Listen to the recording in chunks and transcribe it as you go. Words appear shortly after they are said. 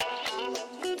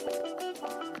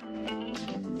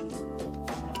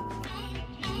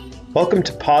Welcome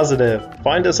to Positive.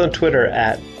 Find us on Twitter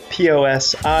at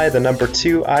POSI2IVE.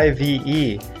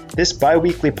 This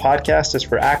bi-weekly podcast is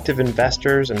for active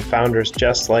investors and founders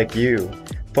just like you,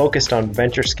 focused on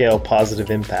venture scale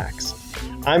positive impacts.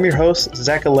 I'm your host,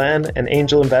 Zecca, an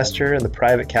angel investor in the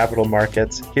private capital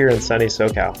markets here in sunny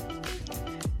SoCal.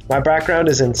 My background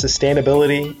is in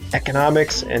sustainability,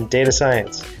 economics, and data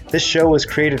science. This show was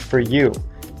created for you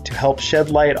to help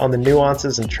shed light on the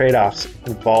nuances and trade-offs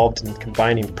involved in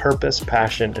combining purpose,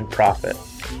 passion, and profit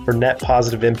for net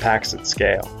positive impacts at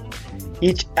scale.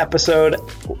 Each episode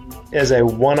is a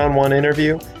one-on-one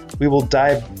interview. We will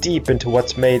dive deep into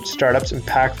what's made startups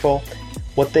impactful,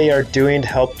 what they are doing to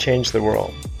help change the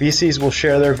world. VCs will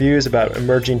share their views about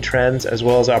emerging trends as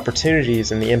well as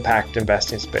opportunities in the impact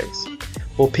investing space.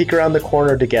 We'll peek around the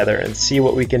corner together and see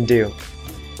what we can do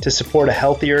to support a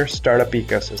healthier startup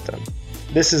ecosystem.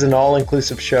 This is an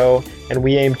all-inclusive show, and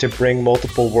we aim to bring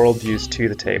multiple worldviews to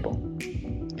the table.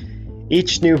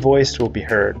 Each new voice will be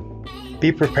heard.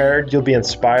 Be prepared, you'll be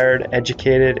inspired,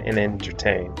 educated, and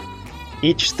entertained.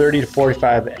 Each 30 to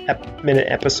 45-minute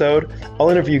episode,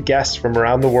 I'll interview guests from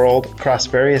around the world across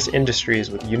various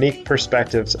industries with unique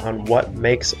perspectives on what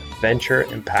makes venture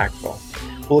impactful.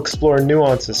 We'll explore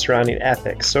nuances surrounding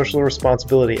ethics, social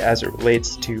responsibility as it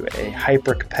relates to a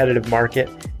hyper-competitive market,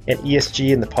 and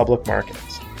ESG in the public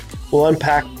markets. We'll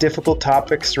unpack difficult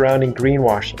topics surrounding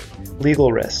greenwashing,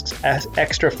 legal risks,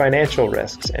 extra financial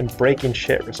risks, and breaking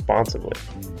shit responsibly.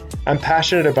 I'm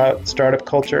passionate about startup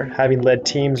culture, having led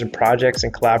teams and projects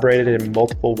and collaborated in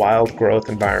multiple wild growth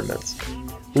environments.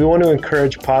 We want to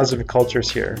encourage positive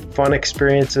cultures here, fun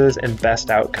experiences, and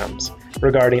best outcomes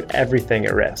regarding everything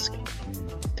at risk.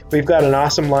 We've got an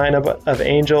awesome lineup of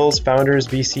angels, founders,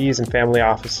 VCs, and family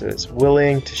offices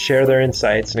willing to share their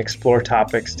insights and explore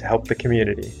topics to help the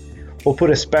community. We'll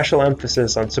put a special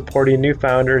emphasis on supporting new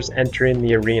founders entering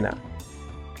the arena.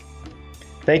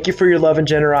 Thank you for your love and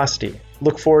generosity.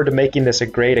 Look forward to making this a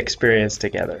great experience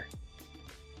together.